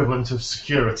Factor equivalent of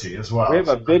security as well. We have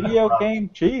a video game.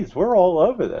 Jeez, we're all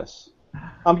over this.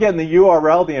 I'm getting the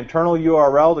URL, the internal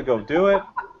URL to go do it.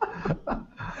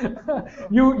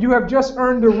 You have just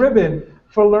earned a ribbon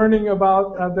for learning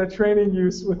about the training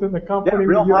use within the company. Yeah,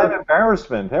 real life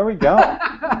embarrassment. There we go.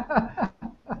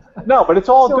 No, but it's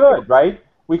all good, right?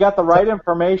 We got the right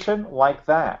information like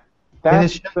that.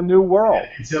 That's the new world.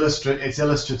 It's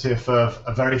illustrative of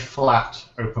a very flat,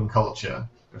 open culture.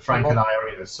 Frank and I are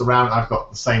I've got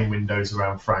the same windows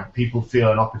around Frank. People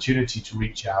feel an opportunity to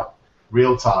reach out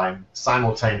real time,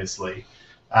 simultaneously,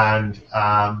 and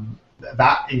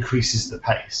that increases the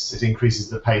pace. It increases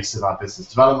the pace of our business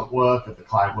development work, of the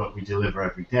client work we deliver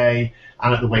every day,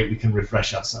 and at the way we can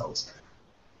refresh ourselves.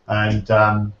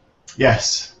 And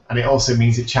yes, and it also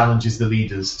means it challenges the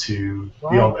leaders to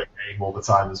be on their game all the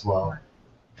time as well.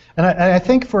 And I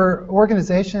think for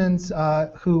organizations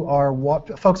who are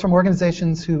folks from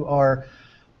organizations who are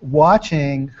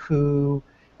watching, who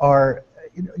are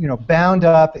bound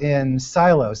up in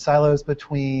silos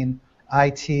between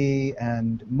IT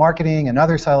and marketing and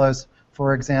other silos,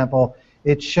 for example,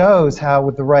 it shows how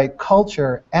with the right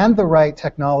culture and the right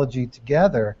technology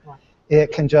together,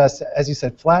 it can just, as you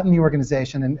said, flatten the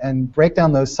organization and break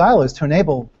down those silos to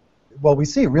enable, we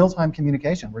see real-time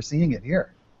communication. We're seeing it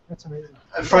here. That's amazing.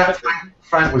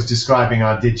 Frank was describing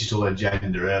our digital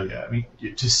agenda earlier. I mean,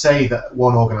 to say that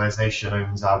one organization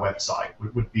owns our website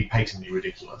would be patently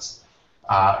ridiculous.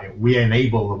 We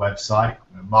enable the website.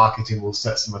 Marketing will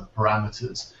set some of the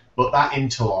parameters, but that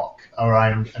interlock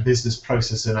around a business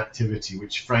process and activity,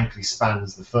 which frankly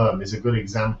spans the firm, is a good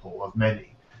example of many.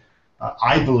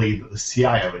 I believe that the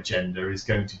CIO agenda is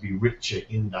going to be richer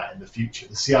in that in the future.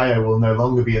 The CIO will no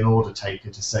longer be an order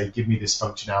taker to say, give me this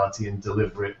functionality and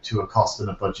deliver it to a cost and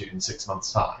a budget in 6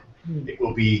 months' time. It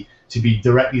will be to be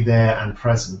directly there and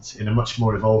present in a much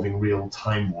more evolving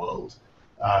real-time world.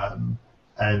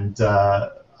 And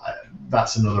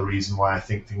that's another reason why I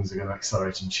think things are going to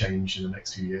accelerate and change in the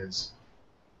next few years.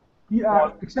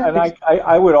 Yeah, and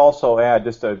I would also add,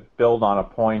 just to build on a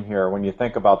point here, when you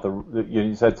think about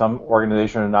you said some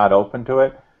organizations are not open to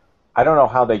it. I don't know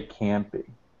how they can't be.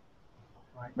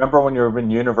 Right. Remember when you were in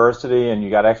university and you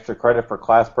got extra credit for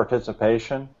class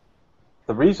participation?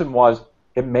 The reason was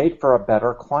it made for a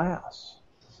better class.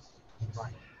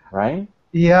 Right?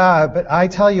 Yeah, but I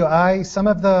tell you,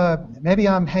 maybe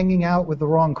I'm hanging out with the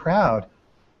wrong crowd,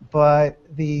 but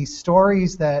the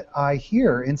stories that I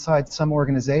hear inside some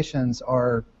organizations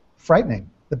are frightening.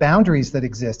 The boundaries that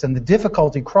exist and the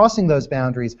difficulty crossing those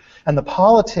boundaries and the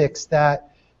politics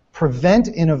that prevent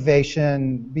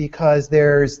innovation because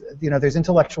there's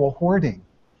intellectual hoarding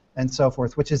and so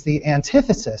forth, which is the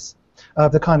antithesis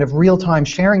of the kind of real-time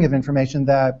sharing of information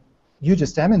that you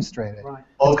just demonstrated. Right.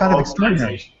 It's kind of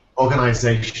extraordinary.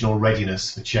 Organizational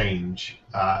readiness for change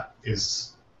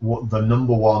is the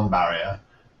number one barrier,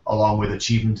 along with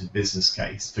achievement of business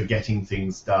case, for getting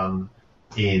things done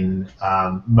in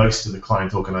most of the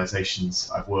client organizations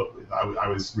I've worked with. I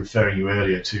was referring you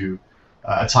earlier to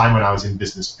a time when I was in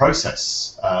business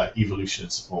process evolution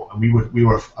and support, and we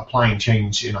were applying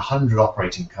change in 100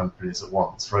 operating companies at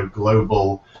once for a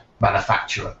global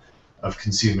manufacturer of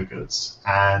consumer goods.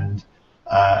 And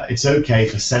it's okay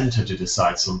for Center to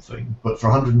decide something, but for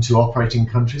 102 operating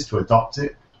countries to adopt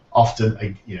it,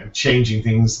 often changing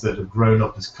things that have grown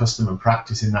up as custom and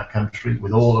practice in that country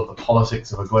with all of the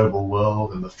politics of a global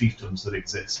world and the fiefdoms that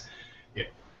exist.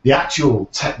 The actual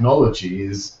technology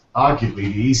is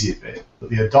arguably the easier bit, but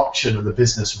the adoption of the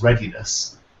business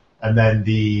readiness and then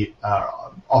the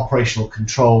operational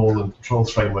control and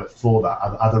controls framework for that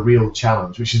are the real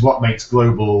challenge, which is what makes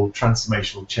global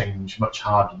transformational change much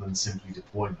harder than simply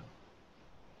deployment.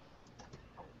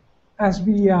 As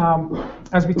we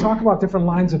talk about different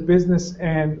lines of business,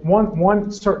 and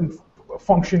one certain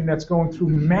function that's going through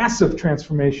massive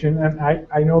transformation, and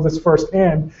I know this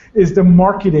firsthand, is the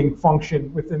marketing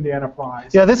function within the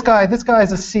enterprise. Yeah, this guy is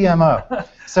a CMO.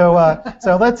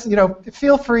 So let's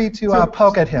feel free to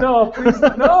poke at him. No, please,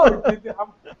 no.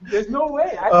 There's no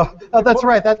way. That's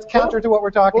right. That's counter to what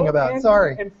we're talking about. Andrew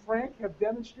Sorry. And Frank have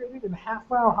demonstrated in half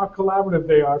an hour how collaborative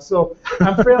they are. So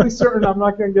I'm fairly certain I'm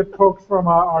not going to get poked from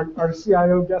our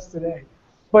CIO guest today.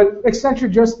 But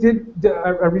Accenture just did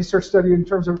a research study in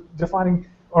terms of defining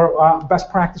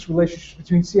best practice relationships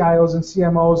between CIOs and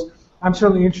CMOs. I'm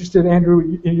certainly interested,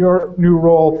 Andrew, in your new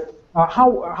role.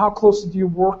 How closely do you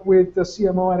work with the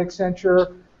CMO at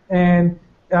Accenture? And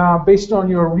based on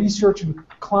your research and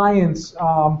clients,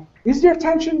 is there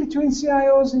tension between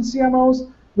CIOs and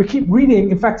CMOs? We keep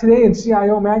reading. In fact, today in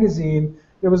CIO magazine,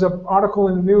 there was an article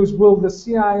in the news, will the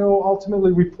CIO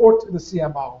ultimately report to the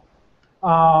CMO?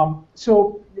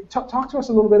 So talk to us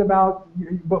a little bit about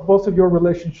both of your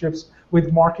relationships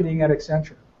with marketing at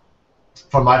Accenture.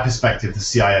 From my perspective, the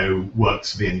CIO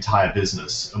works for the entire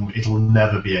business, and it'll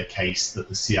never be a case that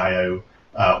the CIO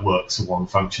works for one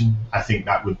function. I think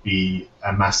that would be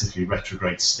a massively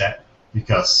retrograde step,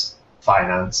 because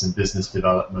finance and business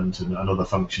development and other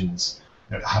functions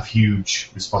have huge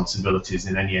responsibilities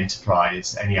in any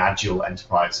enterprise, any agile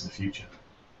enterprise in the future.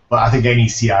 But I think any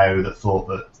CIO that thought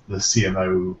that the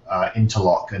CMO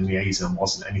interlock and liaison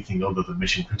wasn't anything other than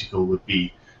mission critical would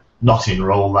be not in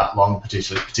role that long,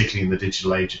 particularly in the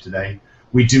digital age of today.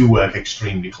 We do work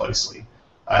extremely closely,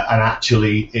 and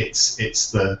actually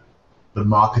it's the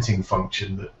marketing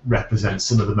function that represents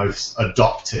some of the most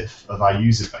adoptive of our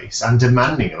user base and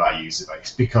demanding of our user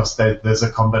base, because there's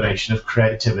a combination of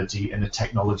creativity in a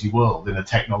technology world, in a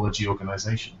technology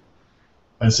organization.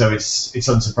 And so it's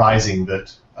unsurprising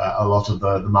that a lot of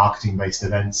the marketing-based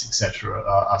events, etc.,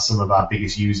 are some of our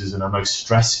biggest users and our most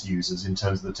stressed users in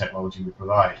terms of the technology we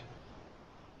provide.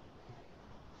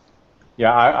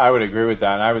 Yeah, I would agree with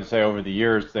that. And I would say over the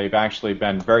years, they've actually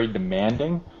been very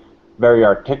demanding, very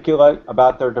articulate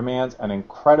about their demands, and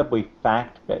incredibly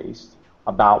fact-based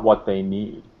about what they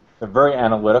need. They're very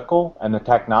analytical, and the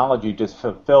technology just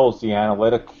fulfills the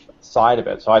analytic side of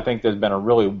it. So I think there's been a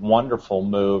really wonderful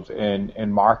move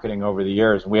in marketing over the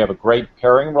years. We have a great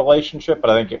pairing relationship,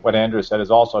 but I think what Andrew said is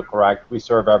also correct. We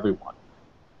serve everyone.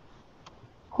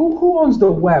 Who owns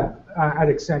the web at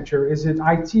Accenture? Is it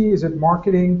IT? Is it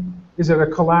marketing? Is it a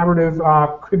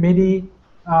collaborative committee?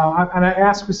 And I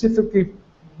ask specifically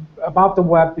about the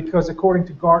web because, according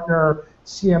to Gartner,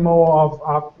 CMO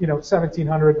of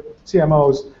 1,700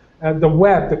 CMOs, the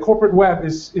web, the corporate web,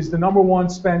 is the #1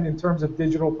 spend in terms of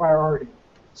digital priority.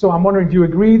 So I'm wondering, do you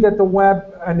agree that the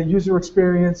web and the user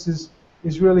experience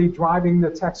is really driving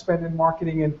the tech spend in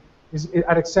marketing? And is it,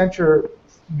 at Accenture,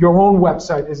 your own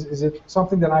website, is it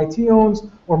something that IT owns,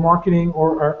 or marketing,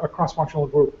 or a cross-functional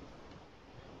group?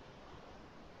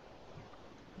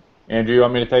 Andrew, you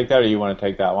want me to take that, or you want to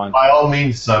take that one? By all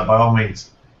means, sir, by all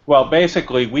means. Well,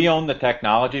 basically, we own the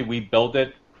technology. We build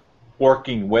it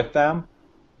working with them.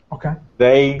 Okay.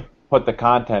 They put the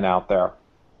content out there.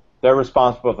 They're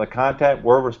responsible for the content.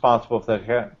 We're responsible for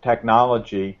the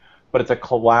technology, but it's a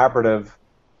collaborative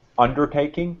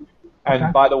undertaking. And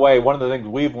Okay. by the way, one of the things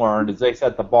we've learned is they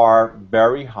set the bar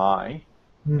very high.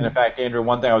 Mm. And in fact, Andrew,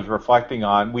 one thing I was reflecting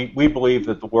on, we believe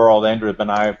that the world, Andrew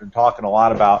and I have been talking a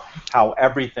lot about how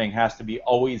everything has to be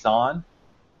always on.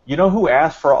 You know who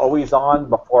asked for always on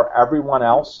before everyone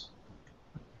else?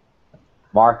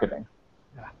 Marketing.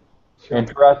 Yeah. Sure.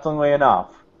 Interestingly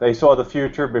enough, they saw the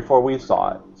future before we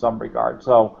saw it in some regard.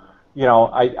 So,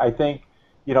 I think,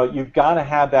 you've got to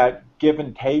have that give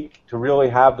and take to really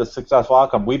have the successful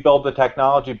outcome. We build the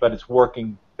technology, but it's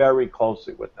working very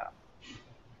closely with them.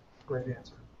 Great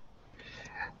answer.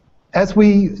 As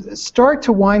we start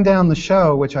to wind down the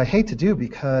show, which I hate to do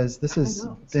because this has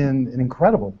been an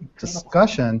incredible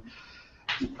discussion,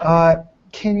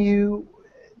 can you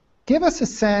give us a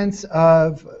sense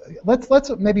of, let's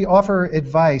maybe offer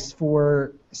advice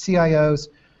for CIOs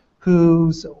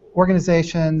whose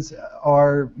organizations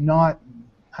are not,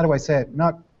 how do I say it,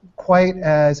 not quite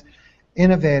as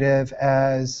innovative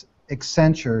as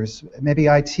Accenture's. Maybe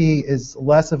IT is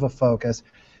less of a focus.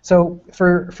 So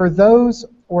for those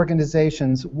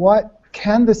organizations, what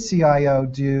can the CIO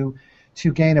do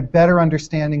to gain a better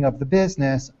understanding of the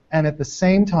business and at the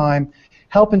same time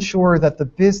help ensure that the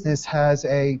business has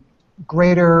a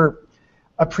greater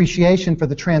appreciation for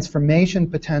the transformation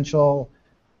potential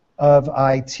of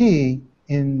IT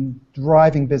in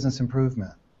driving business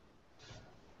improvement?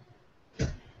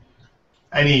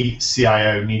 Any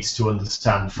CIO needs to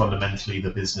understand fundamentally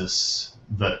the business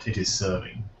that it is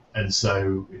serving. And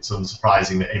so it's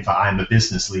unsurprising that, in fact, I'm a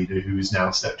business leader who has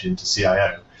now stepped into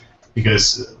CIO.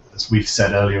 Because, as we've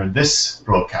said earlier in this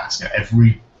broadcast,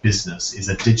 every business is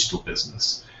a digital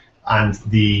business. And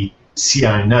the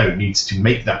CIO needs to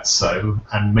make that so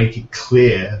and make it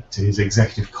clear to his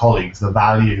executive colleagues the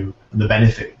value and the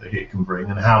benefit that it can bring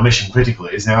and how mission critical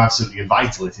it is and how absolutely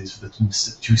vital it is for them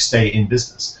to stay in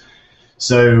business.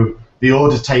 So the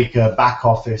order taker, back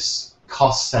office,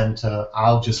 cost center,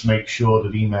 I'll just make sure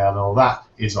that email and all that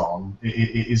is on,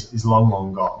 is long,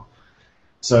 long gone.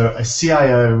 So a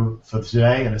CIO for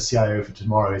today and a CIO for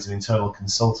tomorrow is an internal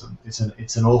consultant. It's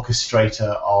an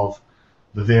orchestrator of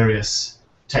the various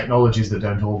technologies that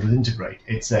don't always integrate.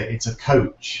 It's a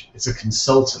coach, it's a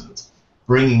consultant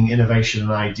bringing innovation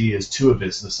and ideas to a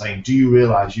business, saying, do you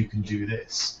realize you can do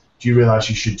this? Do you realize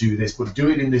you should do this? But do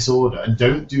it in this order, and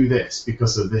don't do this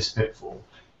because of this pitfall.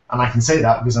 And I can say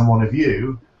that because I'm one of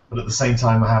you, but at the same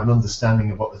time I have an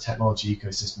understanding of what the technology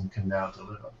ecosystem can now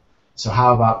deliver. So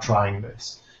how about trying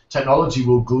this? Technology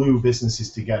will glue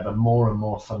businesses together more and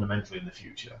more fundamentally in the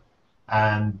future.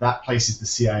 And that places the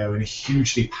CIO in a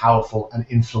hugely powerful and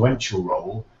influential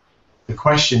role. The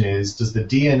question is, does the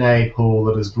DNA pool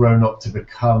that has grown up to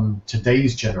become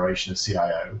today's generation of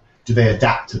CIO, do they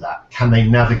adapt to that? Can they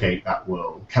navigate that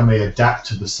world? Can they adapt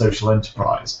to the social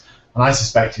enterprise? And I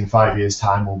suspect in 5 years'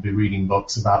 time we'll be reading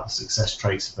books about the success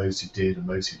traits of those who did and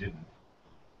those who didn't.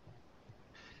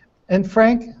 And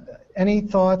Frank, any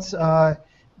thoughts?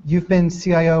 You've been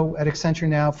CIO at Accenture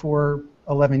now for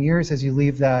 11 years as you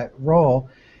leave that role.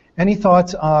 Any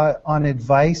thoughts on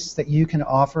advice that you can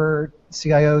offer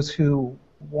CIOs who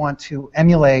want to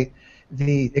emulate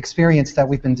the experience that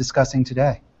we've been discussing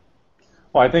today?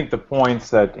 Well, I think the points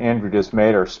that Andrew just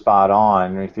made are spot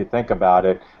on. And if you think about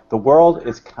it, the world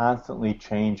is constantly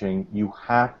changing. You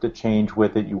have to change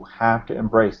with it. You have to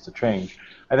embrace the change.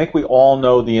 I think we all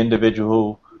know the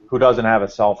individual who doesn't have a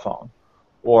cell phone,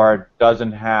 or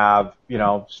doesn't have,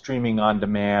 streaming on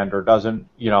demand, or doesn't,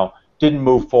 didn't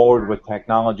move forward with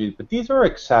technology. But these are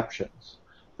exceptions.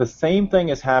 The same thing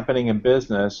is happening in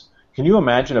business. Can you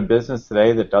imagine a business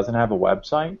today that doesn't have a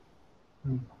website?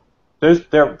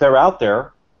 They're out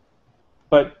there,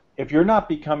 but if you're not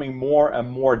becoming more and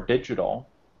more digital,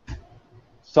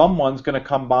 someone's going to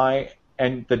come by,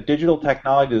 and the digital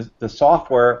technology, the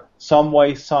software, some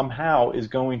way, somehow, is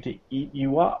going to eat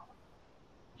you up.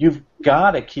 You've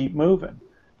got to keep moving.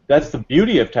 That's the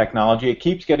beauty of technology. It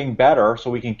keeps getting better, so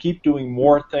we can keep doing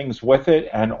more things with it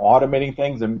and automating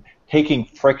things and taking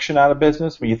friction out of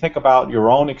business. When you think about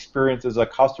your own experience as a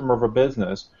customer of a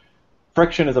business,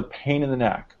 friction is a pain in the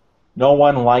neck. No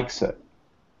one likes it.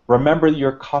 Remember,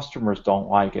 your customers don't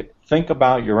like it. Think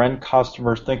about your end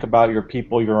customers. Think about your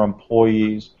people, your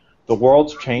employees. The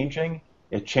world's changing.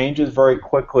 It changes very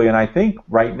quickly, and I think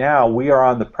right now we are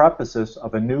on the precipice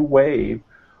of a new wave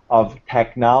of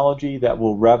technology that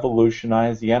will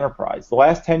revolutionize the enterprise. The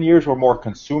last 10 years were more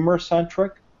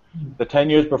consumer-centric. The 10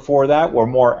 years before that were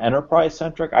more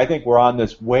enterprise-centric. I think we're on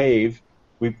this wave.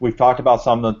 We've talked about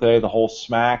some of them today, the whole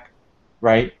SMAC,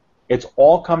 right? It's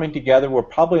all coming together. We're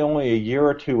probably only a year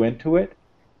or two into it.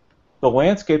 The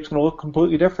landscape's going to look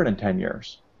completely different in 10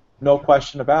 years. No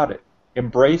question about it.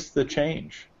 Embrace the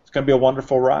change. It's going to be a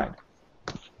wonderful ride.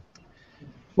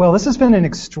 Well, this has been an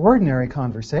extraordinary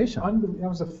conversation. That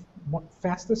was the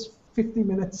fastest 50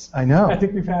 minutes I know. I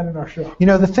think we've had in our show.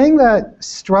 The thing that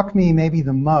struck me maybe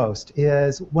the most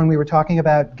is when we were talking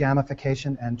about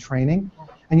gamification and training,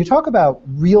 and you talk about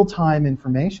real-time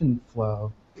information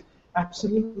flow.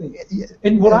 Absolutely.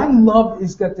 And what I love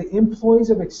is that the employees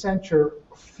of Accenture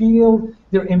feel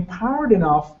they're empowered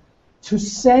enough to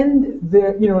send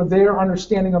their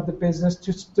understanding of the business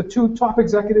to the two top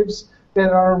executives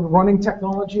that are running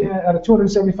technology at a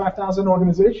 275,000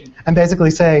 organization. And basically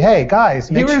say, hey, guys,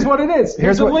 here's what it is.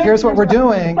 Here's what we're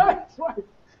doing. Right.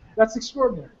 That's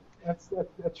extraordinary.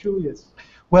 That truly is.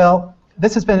 Well,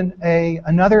 this has been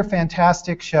another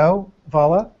fantastic show,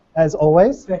 Vala, as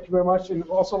always. Thank you very much. And I'd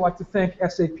also like to thank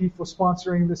SAP for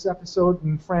sponsoring this episode.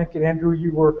 And Frank and Andrew,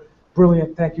 you were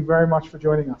brilliant. Thank you very much for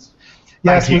joining us.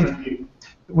 Yes,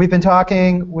 we've been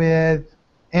talking with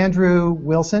Andrew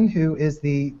Wilson, who is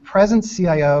the present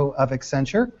CIO of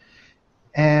Accenture,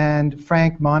 and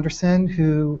Frank Monderson,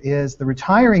 who is the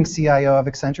retiring CIO of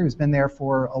Accenture, who's been there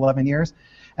for 11 years.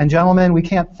 And gentlemen, we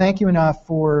can't thank you enough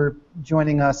for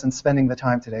joining us and spending the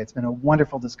time today. It's been a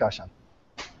wonderful discussion.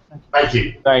 Thank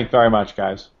you. Thanks very much,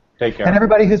 guys. Take care. And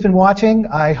everybody who's been watching,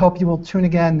 I hope you will tune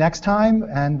again next time,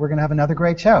 and we're going to have another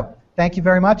great show. Thank you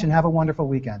very much, and have a wonderful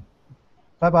weekend.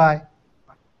 Bye-bye.